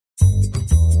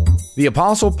The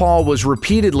Apostle Paul was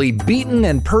repeatedly beaten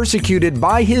and persecuted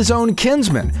by his own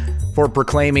kinsmen for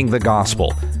proclaiming the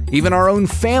gospel. Even our own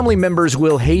family members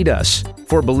will hate us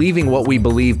for believing what we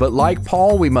believe, but like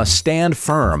Paul, we must stand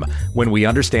firm when we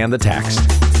understand the text.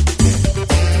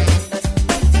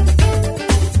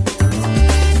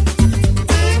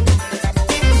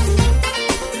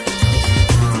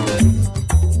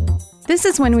 This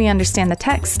is When We Understand the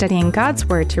Text, studying God's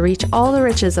Word to reach all the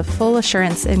riches of full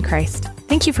assurance in Christ.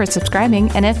 Thank you for subscribing,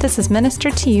 and if this has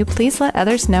ministered to you, please let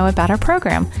others know about our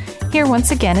program. Here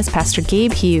once again is Pastor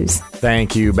Gabe Hughes.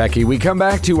 Thank you, Becky. We come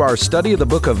back to our study of the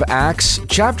book of Acts.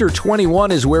 Chapter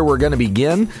 21 is where we're going to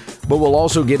begin, but we'll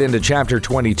also get into chapter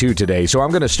 22 today. So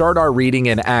I'm going to start our reading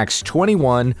in Acts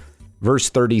 21, verse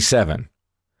 37.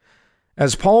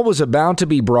 As Paul was about to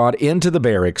be brought into the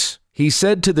barracks, he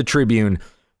said to the tribune,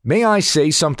 "May I say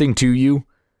something to you?"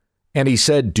 And he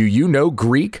said, "Do you know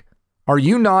Greek? Are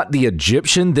you not the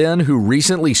Egyptian then who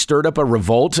recently stirred up a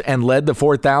revolt and led the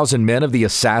 4,000 men of the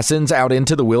assassins out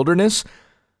into the wilderness?"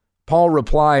 Paul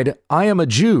replied, "I am a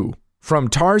Jew from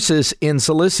Tarsus in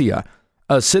Cilicia,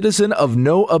 a citizen of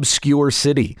no obscure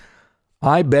city.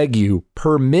 I beg you,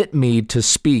 permit me to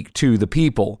speak to the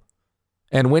people."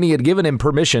 And when he had given him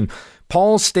permission,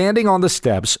 Paul, standing on the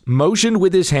steps, motioned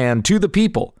with his hand to the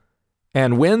people.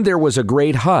 And when there was a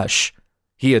great hush,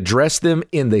 he addressed them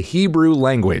in the Hebrew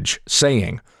language,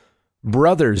 saying,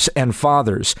 "Brothers and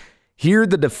fathers, hear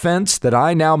the defense that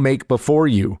I now make before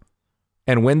you."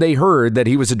 And when they heard that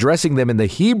he was addressing them in the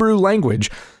Hebrew language,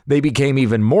 they became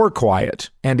even more quiet.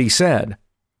 And he said,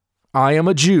 "I am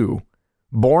a Jew,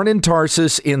 born in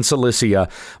Tarsus in Cilicia,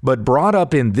 but brought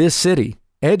up in this city,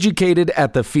 educated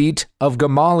at the feet of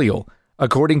Gamaliel,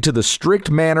 according to the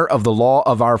strict manner of the law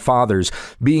of our fathers,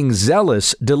 being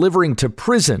zealous, delivering to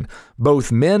prison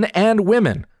both men and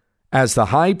women, as the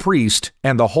high priest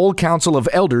and the whole council of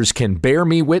elders can bear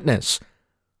me witness.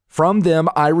 From them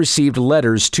I received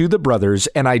letters to the brothers,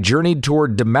 and I journeyed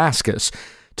toward Damascus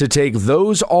to take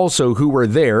those also who were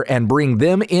there and bring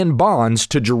them in bonds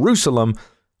to Jerusalem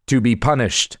to be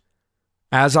punished.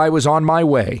 As I was on my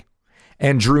way,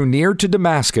 and drew near to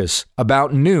Damascus,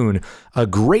 about noon, a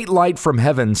great light from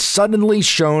heaven suddenly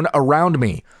shone around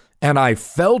me, and I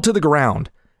fell to the ground,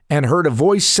 and heard a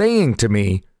voice saying to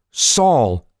me,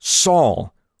 'Saul,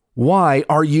 Saul, why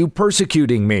are you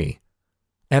persecuting me?'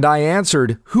 And I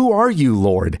answered, 'Who are you,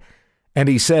 Lord?' And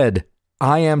he said,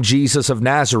 'I am Jesus of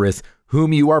Nazareth,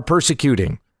 whom you are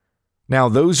persecuting.' Now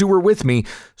those who were with me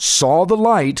saw the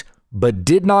light, but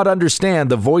did not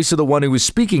understand the voice of the one who was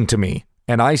speaking to me.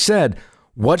 And I said,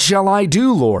 'What shall I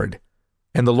do, Lord?'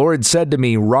 And the Lord said to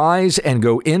me, 'Rise and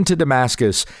go into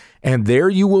Damascus, and there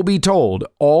you will be told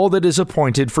all that is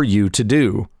appointed for you to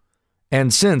do.'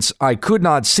 And since I could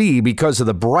not see because of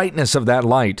the brightness of that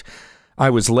light, I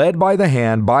was led by the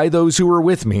hand by those who were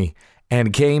with me,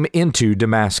 and came into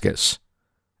Damascus.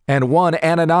 And one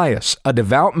Ananias, a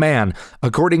devout man,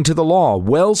 according to the law,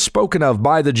 well spoken of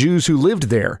by the Jews who lived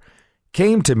there,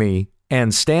 came to me,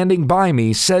 and standing by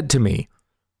me said to me,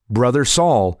 'Brother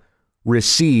Saul,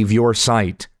 receive your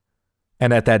sight.'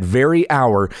 And at that very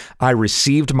hour I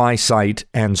received my sight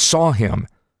and saw him.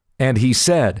 And he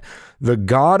said, 'The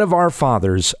God of our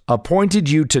fathers appointed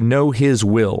you to know his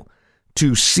will,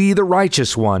 to see the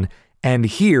righteous one, and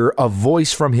hear a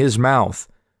voice from his mouth.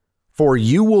 For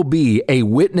you will be a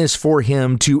witness for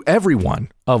him to everyone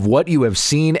of what you have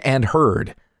seen and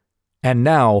heard. And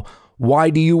now, why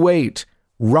do you wait?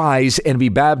 Rise and be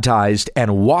baptized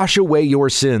and wash away your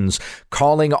sins,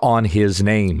 calling on his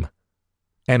name.'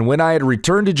 And when I had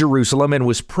returned to Jerusalem and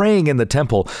was praying in the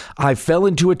temple, I fell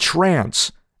into a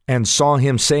trance and saw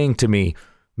him saying to me,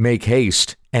 'Make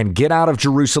haste and get out of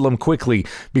Jerusalem quickly,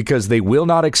 because they will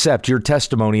not accept your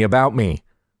testimony about me.'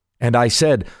 And I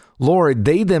said, 'Lord,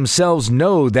 they themselves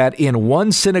know that in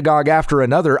one synagogue after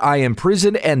another I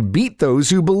imprisoned and beat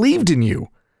those who believed in you.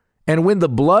 And when the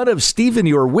blood of Stephen,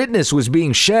 your witness, was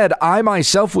being shed, I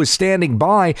myself was standing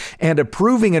by and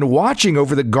approving and watching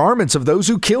over the garments of those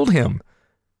who killed him.'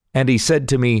 And he said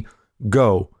to me,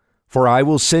 'Go, for I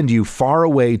will send you far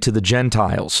away to the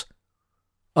Gentiles.'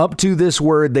 Up to this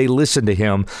word they listened to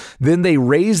him. Then they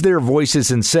raised their voices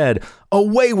and said,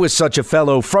 'Away with such a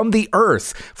fellow from the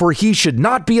earth, for he should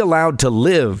not be allowed to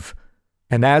live.'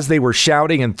 And as they were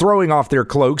shouting and throwing off their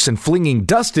cloaks and flinging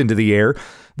dust into the air,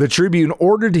 the tribune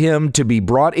ordered him to be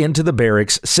brought into the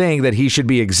barracks, saying that he should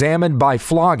be examined by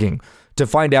flogging to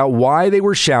find out why they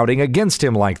were shouting against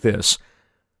him like this.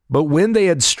 But when they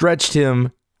had stretched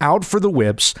him out for the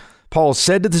whips, Paul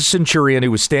said to the centurion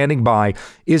who was standing by,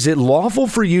 'Is it lawful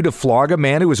for you to flog a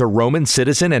man who is a Roman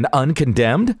citizen and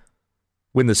uncondemned?'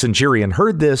 When the centurion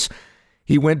heard this,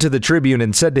 He went to the tribune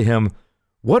and said to him,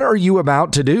 "What are you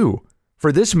about to do?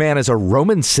 For this man is a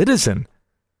Roman citizen."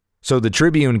 So the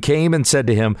tribune came and said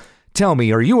to him, "Tell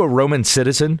me, are you a Roman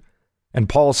citizen?" And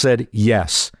Paul said,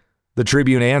 "Yes." The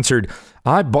tribune answered,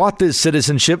 "I bought this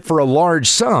citizenship for a large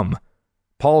sum."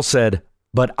 Paul said,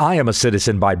 "But I am a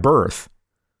citizen by birth."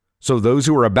 So those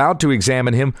who were about to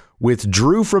examine him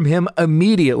withdrew from him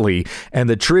immediately, and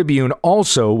the tribune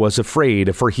also was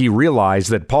afraid, for he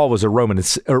realized that Paul was a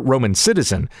Roman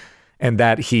citizen and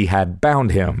that he had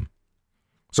bound him.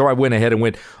 So I went ahead and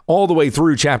went all the way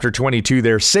through chapter 22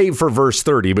 there, save for verse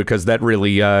 30, because that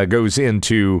really goes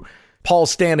into Paul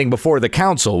standing before the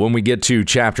council when we get to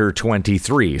chapter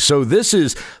 23. So this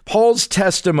is Paul's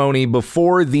testimony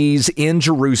before these in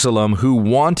Jerusalem who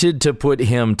wanted to put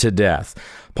him to death.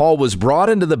 Paul was brought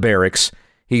into the barracks.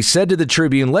 He said to the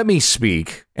tribune, "Let me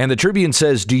speak." And the tribune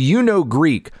says, "Do you know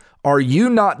Greek? Are you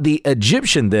not the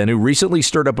Egyptian then who recently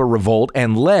stirred up a revolt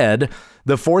and led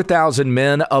the 4,000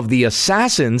 men of the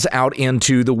assassins out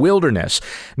into the wilderness?"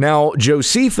 Now,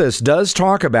 Josephus does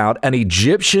talk about an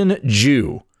Egyptian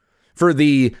Jew. For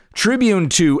the tribune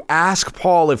to ask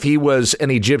Paul if he was an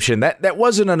Egyptian, that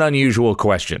wasn't an unusual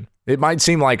question. It might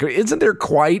seem like, isn't there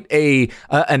quite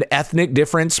an ethnic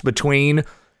difference between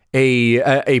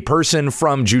a person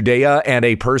from Judea and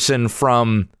a person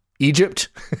from Egypt?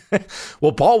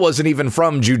 Well, Paul wasn't even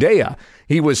from Judea.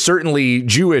 He was certainly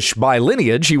Jewish by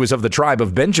lineage. He was of the tribe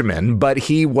of Benjamin, but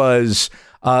he was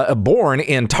born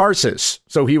in Tarsus.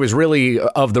 So he was really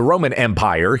of the Roman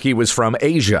Empire. He was from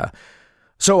Asia.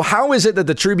 So how is it that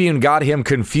the tribune got him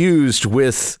confused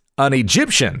with an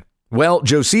Egyptian? Well,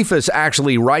 Josephus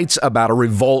actually writes about a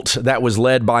revolt that was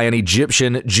led by an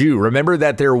Egyptian Jew. Remember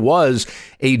that there was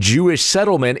a Jewish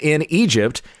settlement in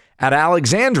Egypt at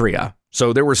Alexandria.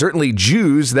 So there were certainly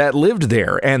Jews that lived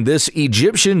there. And this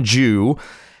Egyptian Jew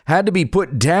had to be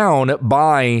put down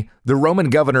by the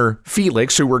Roman governor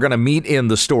Felix, who we're going to meet in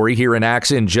the story here in Acts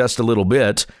in just a little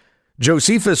bit.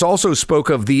 Josephus also spoke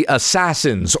of the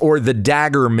assassins or the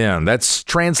dagger men. That's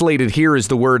translated here as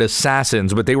the word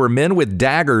assassins, but they were men with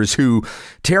daggers who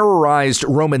terrorized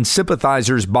Roman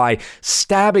sympathizers by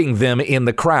stabbing them in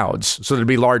the crowds. So there'd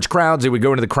be large crowds. They would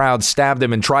go into the crowd, stab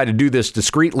them, and try to do this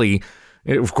discreetly.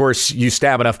 Of course, you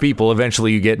stab enough people,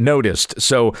 eventually you get noticed.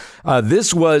 So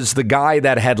this was the guy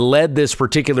that had led this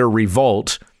particular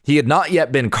revolt. He had not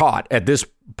yet been caught at this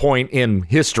point in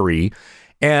history.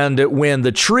 And when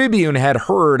the tribune had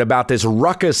heard about this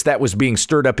ruckus that was being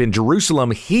stirred up in Jerusalem,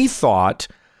 he thought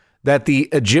that the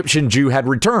Egyptian Jew had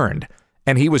returned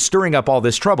and he was stirring up all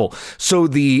this trouble. So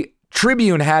the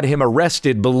tribune had him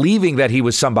arrested, believing that he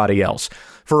was somebody else.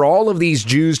 For all of these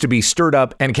Jews to be stirred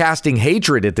up and casting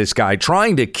hatred at this guy,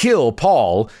 trying to kill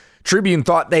Paul, the tribune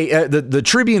thought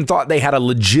they had a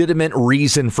legitimate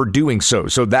reason for doing so.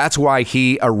 So that's why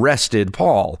he arrested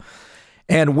Paul.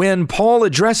 And when Paul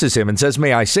addresses him and says,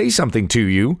 "May I say something to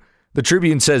you?" the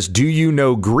tribune says, "Do you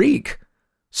know Greek?"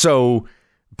 So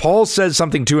Paul says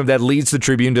something to him that leads the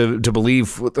tribune to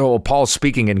believe, Paul's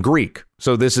speaking in Greek.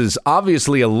 So this is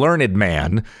obviously a learned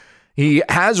man. He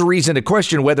has reason to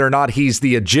question whether or not he's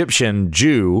the Egyptian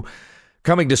Jew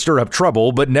coming to stir up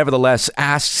trouble, but nevertheless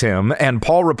asks him. And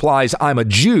Paul replies, "I'm a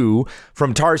Jew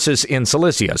from Tarsus in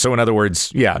Cilicia." So in other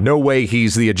words, no way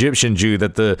he's the Egyptian Jew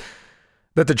that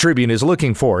the tribune is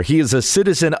looking for. He is a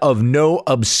citizen of no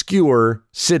obscure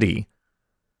city.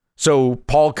 So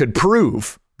Paul could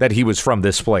prove that he was from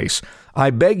this place. "I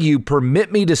beg you,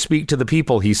 permit me to speak to the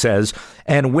people," he says.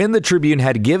 And when the tribune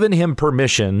had given him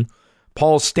permission,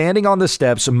 Paul, standing on the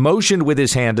steps, motioned with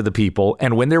his hand to the people.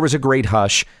 And when there was a great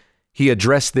hush, he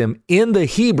addressed them in the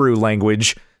Hebrew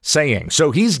language, saying,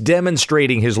 so he's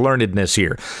demonstrating his learnedness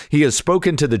here. He has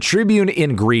spoken to the tribune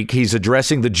in Greek. He's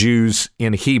addressing the Jews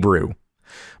in Hebrew.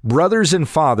 "Brothers and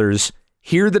fathers,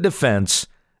 hear the defense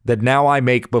that now I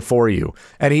make before you."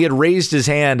 And he had raised his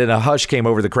hand and a hush came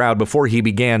over the crowd before he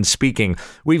began speaking.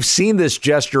 We've seen this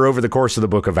gesture over the course of the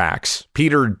book of Acts.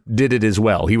 Peter did it as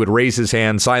well. He would raise his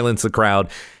hand, silence the crowd,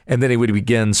 and then he would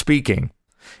begin speaking.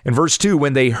 In verse 2,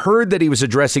 when they heard that he was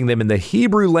addressing them in the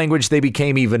Hebrew language, they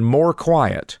became even more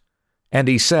quiet. And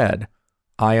he said,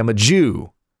 "I am a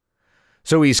Jew."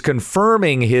 So he's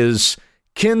confirming his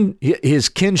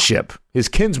kinship, his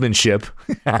kinsmanship,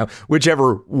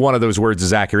 whichever one of those words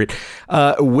is accurate,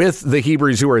 with the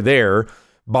Hebrews who are there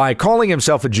by calling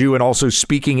himself a Jew and also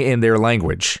speaking in their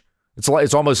language.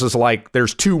 It's almost as like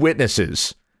there's two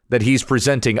witnesses that he's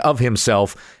presenting of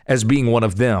himself as being one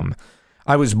of them.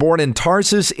 "I was born in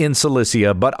Tarsus in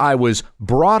Cilicia, but I was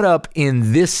brought up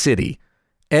in this city,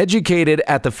 educated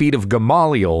at the feet of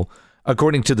Gamaliel,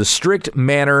 according to the strict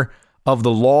manner of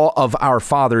the law of our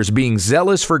fathers, being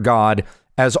zealous for God,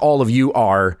 as all of you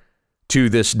are to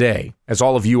this day, as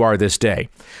all of you are this day.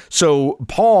 So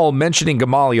Paul mentioning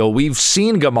Gamaliel, we've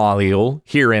seen Gamaliel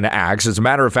here in Acts. As a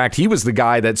matter of fact, he was the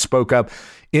guy that spoke up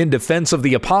in defense of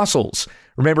the apostles.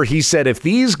 Remember, he said, if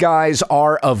these guys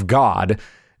are of God,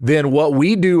 then what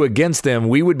we do against them,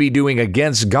 we would be doing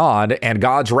against God, and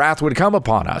God's wrath would come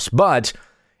upon us. But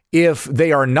if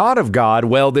they are not of God,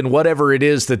 well, then whatever it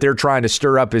is that they're trying to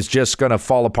stir up is just going to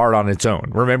fall apart on its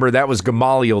own. Remember, that was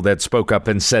Gamaliel that spoke up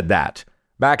and said that.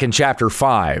 Back in chapter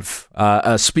 5,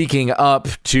 speaking up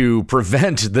to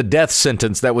prevent the death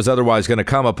sentence that was otherwise going to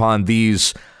come upon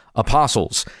these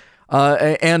apostles.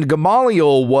 And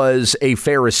Gamaliel was a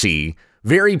Pharisee,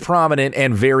 very prominent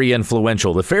and very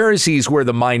influential. The Pharisees were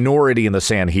the minority in the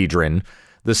Sanhedrin.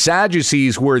 The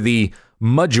Sadducees were the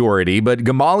majority, but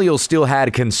Gamaliel still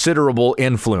had considerable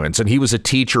influence, and he was a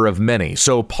teacher of many.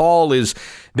 So Paul is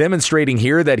demonstrating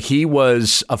here that he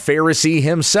was a Pharisee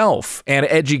himself and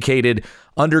educated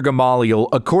under Gamaliel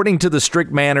according to the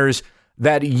strict manners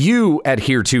that you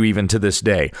adhere to even to this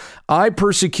day. I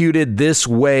persecuted this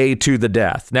way to the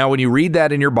death. Now, when you read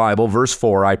that in your Bible, verse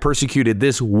 4, I persecuted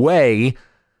this way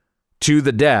to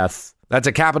the death. That's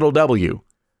a capital W.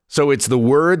 So it's the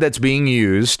word that's being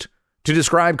used to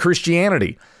describe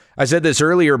Christianity. I said this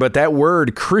earlier, but that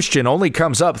word Christian only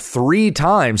comes up 3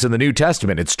 times in the New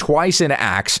Testament. It's twice in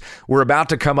Acts. We're about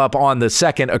to come up on the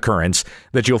second occurrence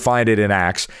that you'll find it in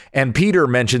Acts. And Peter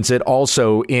mentions it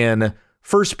also in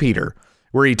 1 Peter,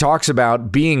 where he talks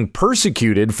about being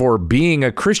persecuted for being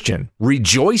a Christian.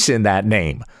 Rejoice in that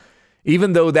name.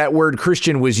 Even though that word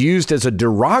Christian was used as a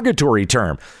derogatory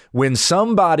term, when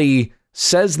somebody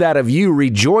says that of you,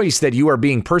 rejoice that you are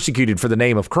being persecuted for the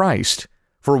name of Christ,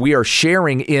 for we are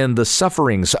sharing in the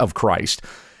sufferings of Christ.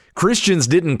 Christians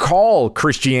didn't call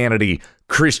Christianity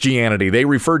Christianity. They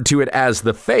referred to it as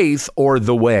the faith or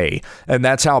the way. And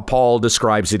that's how Paul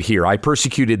describes it here. I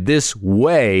persecuted this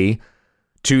way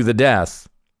to the death,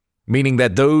 meaning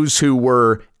that those who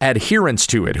were adherents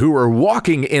to it, who were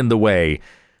walking in the way,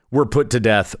 were put to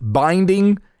death,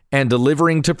 binding and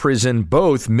delivering to prison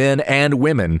both men and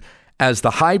women, as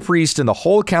the high priest and the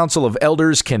whole council of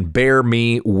elders can bear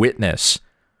me witness.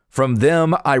 From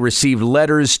them I received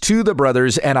letters to the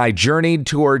brothers, and I journeyed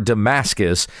toward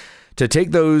Damascus to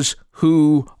take those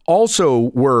who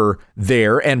also were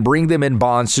there and bring them in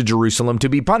bonds to Jerusalem to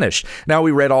be punished. Now,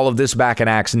 we read all of this back in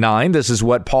Acts 9. This is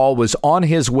what Paul was on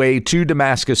his way to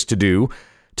Damascus to do,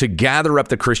 to gather up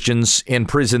the Christians,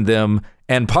 imprison them,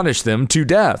 and punish them to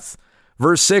death.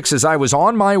 Verse 6, as I was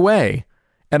on my way,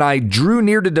 and I drew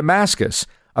near to Damascus,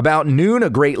 about noon, a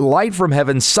great light from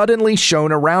heaven suddenly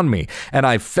shone around me, and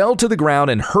I fell to the ground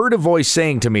and heard a voice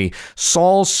saying to me,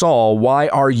 Saul, Saul, why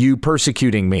are you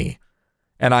persecuting me?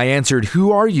 And I answered,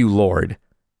 who are you, Lord?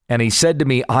 And he said to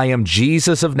me, I am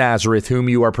Jesus of Nazareth, whom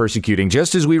you are persecuting,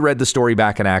 just as we read the story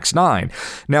back in Acts 9.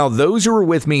 Now those who were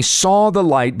with me saw the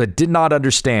light, but did not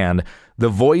understand the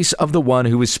voice of the one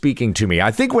who was speaking to me.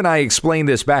 I think when I explained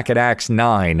this back at Acts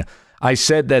 9, I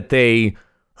said that they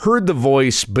heard the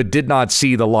voice, but did not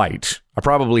see the light. I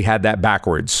probably had that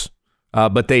backwards.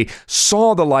 But they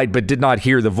saw the light, but did not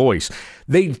hear the voice.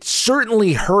 They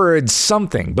certainly heard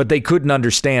something, but they couldn't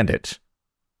understand it.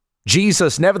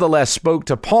 Jesus nevertheless spoke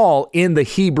to Paul in the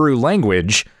Hebrew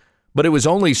language, but it was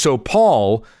only so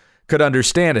Paul could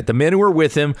understand it. The men who were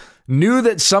with him knew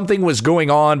that something was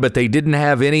going on, but they didn't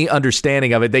have any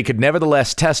understanding of it. They could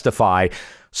nevertheless testify.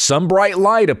 Some bright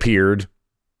light appeared,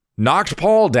 knocked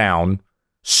Paul down,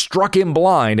 struck him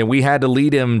blind, and we had to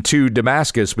lead him to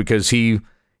Damascus because he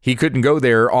couldn't go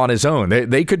there on his own.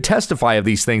 They could testify of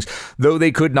these things, though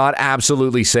they could not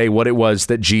absolutely say what it was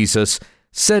that Jesus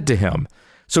said to him.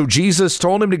 So Jesus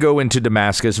told him to go into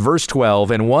Damascus, verse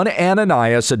 12, and one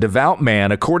Ananias, a devout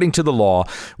man, according to the law,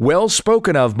 well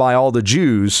spoken of by all the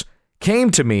Jews,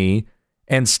 came to me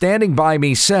and standing by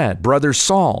me said, Brother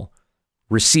Saul,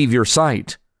 receive your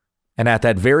sight. And at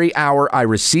that very hour I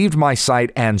received my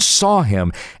sight and saw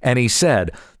him. And he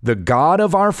said, the God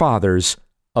of our fathers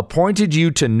appointed you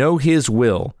to know his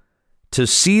will, to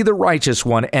see the righteous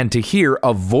one, and to hear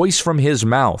a voice from his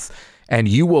mouth. And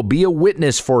you will be a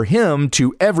witness for him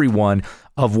to everyone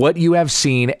of what you have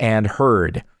seen and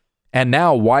heard. And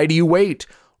now, why do you wait?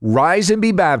 Rise and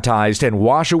be baptized and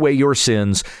wash away your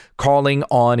sins, calling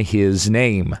on his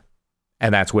name.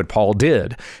 And that's what Paul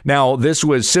did. Now, this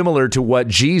was similar to what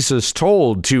Jesus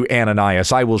told to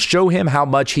Ananias. I will show him how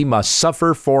much he must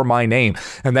suffer for my name,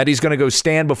 and that he's going to go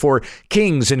stand before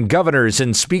kings and governors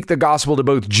and speak the gospel to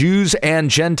both Jews and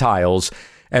Gentiles.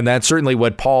 And that's certainly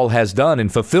what Paul has done in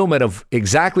fulfillment of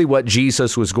exactly what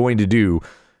Jesus was going to do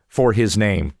for his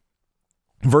name.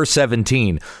 Verse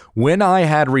 17, when I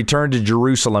had returned to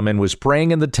Jerusalem and was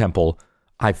praying in the temple,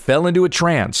 I fell into a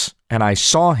trance, and I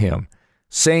saw him,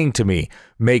 saying to me,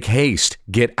 make haste,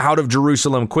 get out of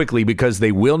Jerusalem quickly, because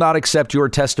they will not accept your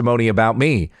testimony about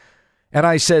me. And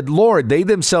I said, Lord, they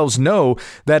themselves know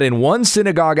that in one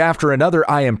synagogue after another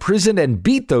I imprisoned and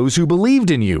beat those who believed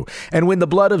in you. And when the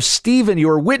blood of Stephen,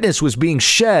 your witness, was being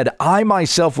shed, I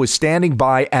myself was standing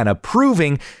by and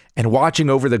approving and watching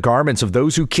over the garments of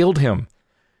those who killed him.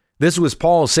 This was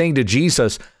Paul saying to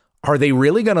Jesus, are they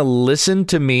really going to listen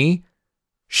to me,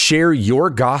 share your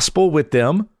gospel with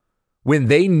them, when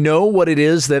they know what it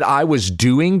is that I was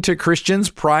doing to Christians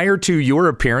prior to your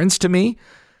appearance to me?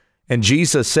 And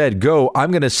Jesus said, go,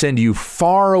 I'm going to send you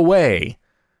far away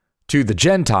to the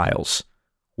Gentiles,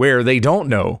 where they don't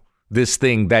know this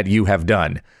thing that you have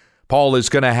done. Paul is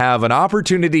going to have an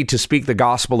opportunity to speak the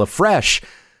gospel afresh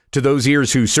to those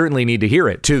ears who certainly need to hear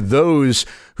it, to those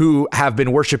who have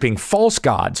been worshiping false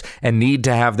gods and need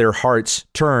to have their hearts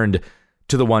turned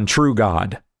to the one true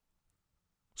God.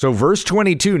 So verse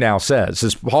 22 now says,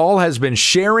 as Paul has been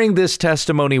sharing this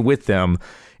testimony with them,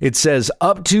 it says,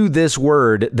 up to this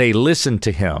word, they listened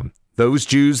to him. Those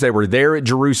Jews that were there at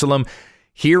Jerusalem,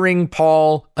 hearing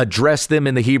Paul address them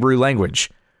in the Hebrew language.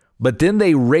 But then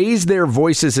they raised their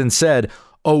voices and said,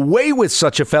 away with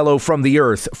such a fellow from the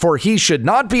earth, for he should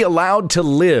not be allowed to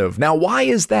live. Now, why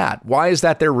is that? Why is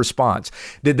that their response?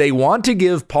 Did they want to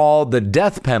give Paul the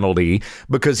death penalty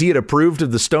because he had approved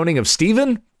of the stoning of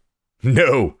Stephen?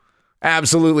 No,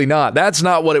 absolutely not. That's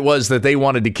not what it was that they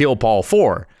wanted to kill Paul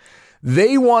for.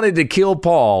 They wanted to kill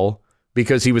Paul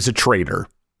because he was a traitor,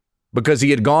 because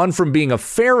he had gone from being a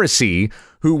Pharisee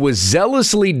who was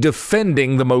zealously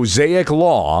defending the Mosaic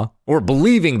law, or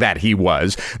believing that he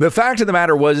was. The fact of the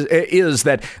matter is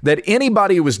that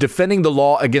anybody who was defending the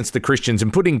law against the Christians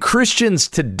and putting Christians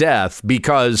to death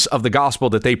because of the gospel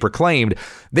that they proclaimed,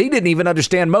 they didn't even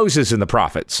understand Moses and the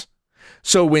prophets.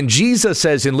 So when Jesus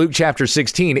says in Luke chapter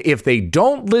 16, if they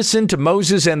don't listen to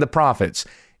Moses and the prophets,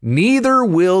 neither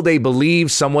will they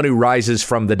believe someone who rises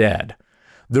from the dead.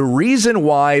 The reason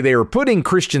why they are putting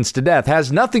Christians to death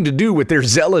has nothing to do with their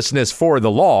zealousness for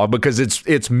the law, because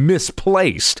it's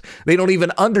misplaced. They don't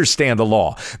even understand the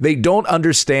law. They don't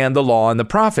understand the law and the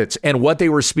prophets and what they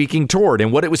were speaking toward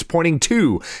and what it was pointing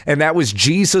to. And that was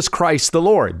Jesus Christ the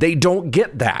Lord. They don't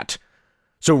get that.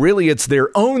 So really, it's their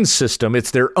own system,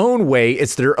 it's their own way,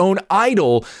 it's their own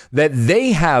idol that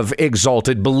they have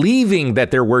exalted, believing that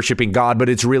they're worshiping God, but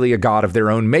it's really a God of their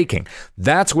own making.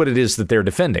 That's what it is that they're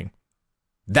defending.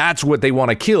 That's what they want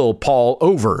to kill Paul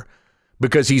over,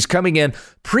 because he's coming in,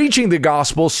 preaching the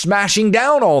gospel, smashing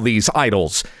down all these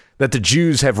idols that the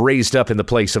Jews have raised up in the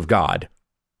place of God.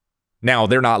 Now,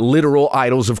 they're not literal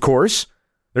idols, of course.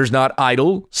 There's not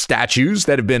idol statues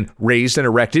that have been raised and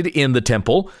erected in the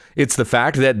temple. It's the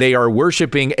fact that they are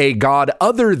worshiping a God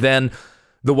other than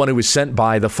the one who was sent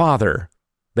by the Father.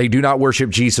 They do not worship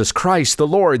Jesus Christ, the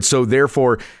Lord, so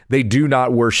therefore they do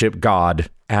not worship God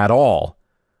at all.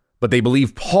 But they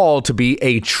believe Paul to be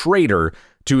a traitor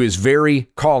to his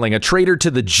very calling, a traitor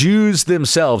to the Jews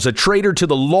themselves, a traitor to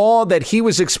the law that he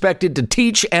was expected to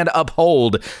teach and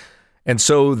uphold. And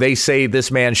so they say this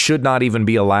man should not even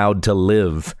be allowed to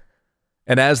live.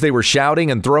 And as they were shouting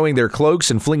and throwing their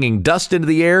cloaks and flinging dust into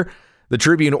the air, the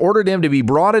tribune ordered him to be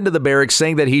brought into the barracks,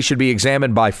 saying that he should be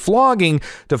examined by flogging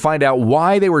to find out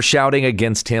why they were shouting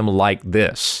against him like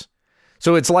this.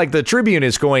 So it's like the tribune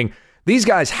is going, these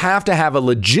guys have to have a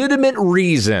legitimate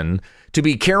reason to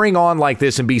be carrying on like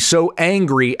this and be so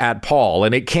angry at Paul.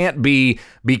 And it can't be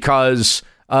because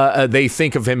they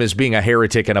think of him as being a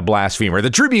heretic and a blasphemer. The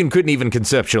tribune couldn't even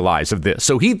conceptualize of this.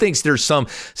 So he thinks there's some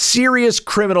serious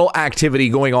criminal activity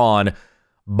going on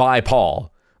by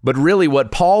Paul. But really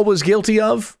what Paul was guilty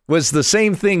of was the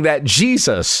same thing that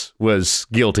Jesus was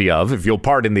guilty of, if you'll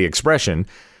pardon the expression.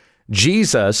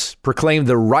 Jesus proclaimed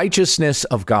the righteousness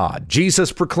of God.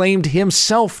 Jesus proclaimed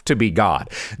himself to be God.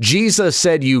 Jesus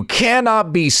said, you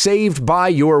cannot be saved by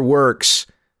your works.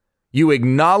 You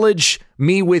acknowledge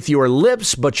me with your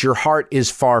lips, but your heart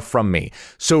is far from me.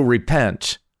 So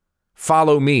repent,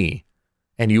 follow me,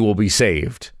 and you will be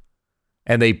saved.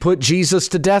 And they put Jesus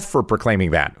to death for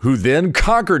proclaiming that, who then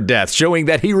conquered death, showing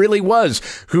that he really was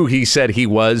who he said he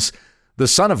was, the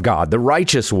Son of God, the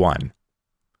righteous one.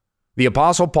 The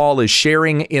Apostle Paul is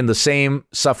sharing in the same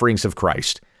sufferings of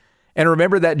Christ. And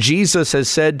remember that Jesus has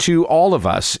said to all of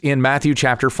us in Matthew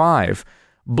chapter 5,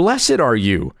 blessed are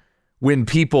you when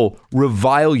people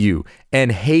revile you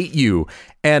and hate you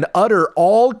and utter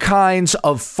all kinds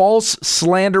of false,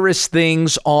 slanderous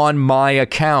things on my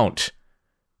account,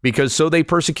 because so they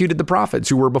persecuted the prophets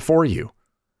who were before you.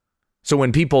 So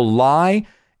when people lie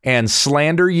and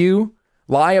slander you,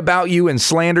 lie about you and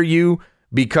slander you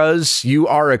because you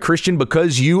are a Christian,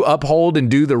 because you uphold and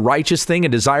do the righteous thing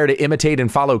and desire to imitate and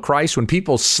follow Christ, when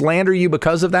people slander you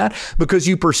because of that, because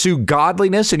you pursue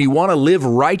godliness and you want to live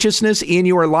righteousness in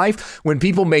your life, when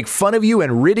people make fun of you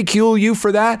and ridicule you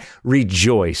for that,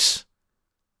 rejoice,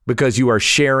 because you are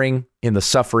sharing in the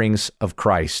sufferings of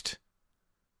Christ.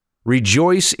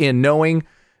 Rejoice in knowing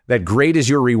that great is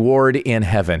your reward in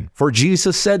heaven, for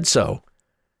Jesus said so.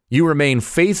 You remain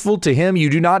faithful to him, you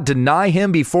do not deny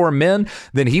him before men,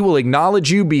 then he will acknowledge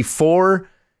you before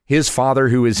his Father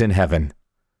who is in heaven.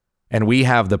 And we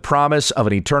have the promise of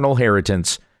an eternal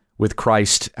inheritance with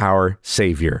Christ our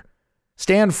Savior.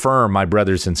 Stand firm, my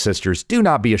brothers and sisters. Do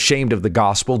not be ashamed of the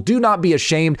gospel. Do not be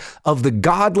ashamed of the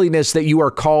godliness that you are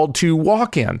called to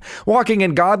walk in. Walking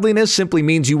in godliness simply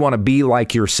means you want to be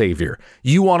like your Savior.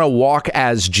 You want to walk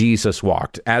as Jesus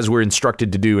walked, as we're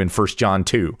instructed to do in 1 John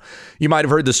 2. You might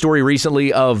have heard the story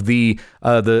recently of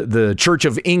the Church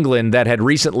of England that had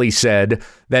recently said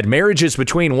that marriage is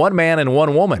between one man and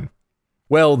one woman.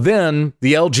 Well, then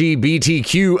the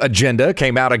LGBTQ agenda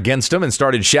came out against them and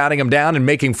started shouting them down and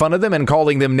making fun of them and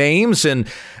calling them names. And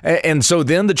so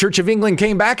then the Church of England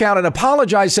came back out and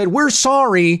apologized, said, we're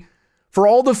sorry for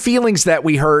all the feelings that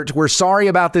we hurt. We're sorry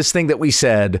about this thing that we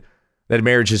said, that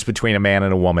marriage is between a man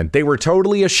and a woman. They were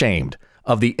totally ashamed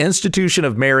of the institution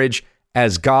of marriage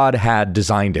as God had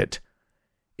designed it.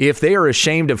 If they are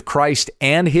ashamed of Christ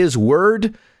and his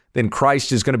word, then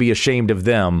Christ is going to be ashamed of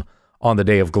them on the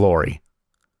day of glory.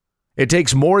 It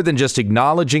takes more than just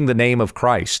acknowledging the name of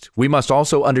Christ. We must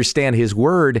also understand his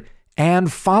word and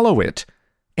follow it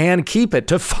and keep it.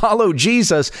 To follow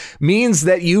Jesus means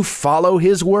that you follow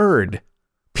his word.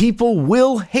 People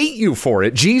will hate you for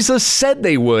it. Jesus said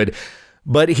they would.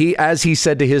 But as he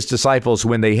said to his disciples,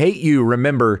 when they hate you,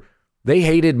 remember, they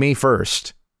hated me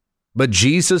first. But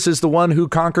Jesus is the one who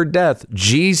conquered death.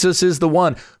 Jesus is the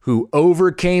one who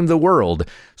overcame the world.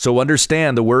 So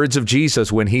understand the words of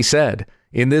Jesus when he said,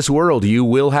 in this world you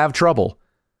will have trouble,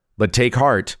 but take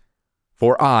heart,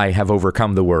 for I have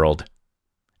overcome the world.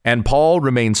 And Paul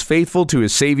remains faithful to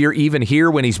his Savior even here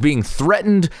when he's being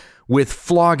threatened with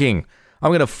flogging. I'm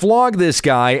going to flog this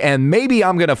guy and maybe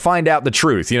I'm going to find out the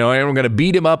truth. I'm going to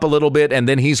beat him up a little bit and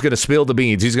then he's going to spill the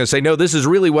beans. He's going to say, no, this is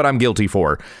really what I'm guilty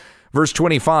for. Verse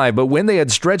 25, but when they had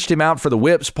stretched him out for the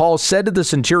whips, Paul said to the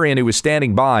centurion who was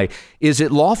standing by, is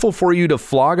it lawful for you to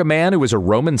flog a man who is a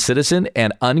Roman citizen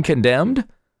and uncondemned?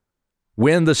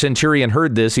 When the centurion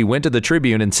heard this, he went to the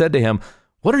tribune and said to him,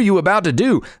 what are you about to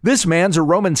do? This man's a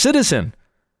Roman citizen.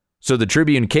 So the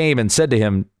tribune came and said to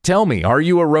him, tell me, are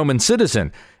you a Roman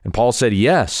citizen? And Paul said,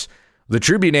 yes. The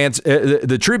tribune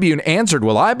answered,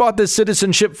 well, I bought this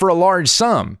citizenship for a large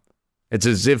sum. It's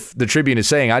as if the tribune is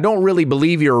saying, I don't really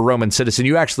believe you're a Roman citizen.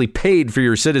 You actually paid for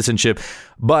your citizenship.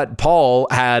 But Paul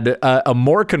had a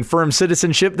more confirmed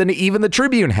citizenship than even the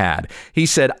tribune had. He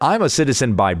said, I'm a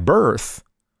citizen by birth.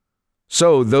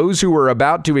 So those who were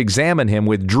about to examine him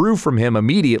withdrew from him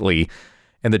immediately.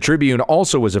 And the tribune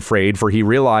also was afraid, for he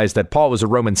realized that Paul was a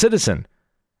Roman citizen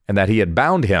and that he had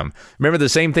bound him. Remember the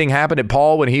same thing happened at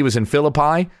Paul when he was in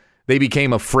Philippi? They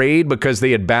became afraid because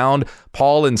they had bound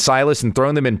Paul and Silas and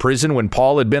thrown them in prison when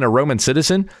Paul had been a Roman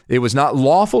citizen. It was not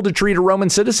lawful to treat a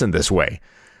Roman citizen this way.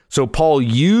 So Paul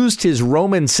used his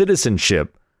Roman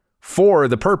citizenship for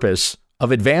the purpose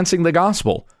of advancing the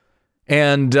gospel.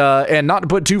 And not to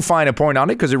put too fine a point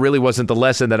on it, because it really wasn't the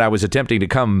lesson that I was attempting to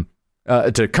come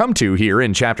to here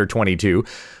in chapter 22,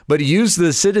 but use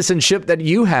the citizenship that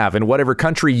you have in whatever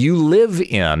country you live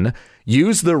in.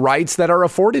 Use the rights that are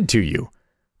afforded to you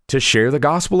to share the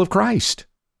gospel of Christ.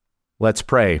 Let's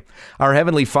pray. Our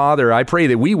Heavenly Father, I pray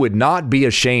that we would not be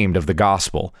ashamed of the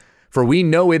gospel, for we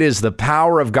know it is the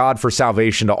power of God for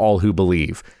salvation to all who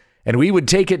believe. And we would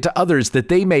take it to others that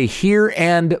they may hear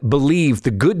and believe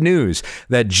the good news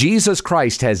that Jesus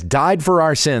Christ has died for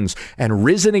our sins and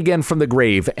risen again from the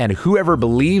grave, and whoever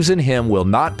believes in him will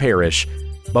not perish,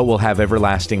 but will have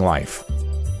everlasting life.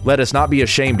 Let us not be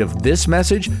ashamed of this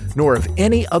message, nor of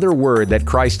any other word that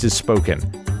Christ has spoken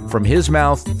from his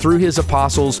mouth through his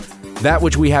apostles, that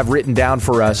which we have written down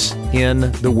for us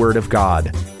in the Word of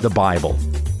God, the Bible.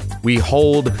 We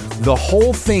hold the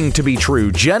whole thing to be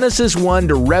true, Genesis 1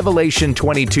 to Revelation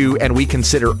 22, and we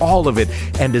consider all of it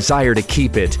and desire to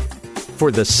keep it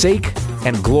for the sake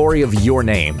and glory of your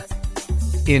name.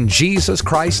 In Jesus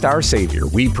Christ, our Savior,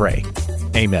 we pray.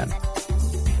 Amen.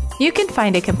 You can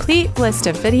find a complete list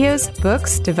of videos,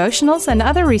 books, devotionals, and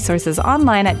other resources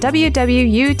online at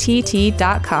www.utt.com.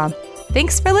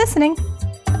 Thanks for listening.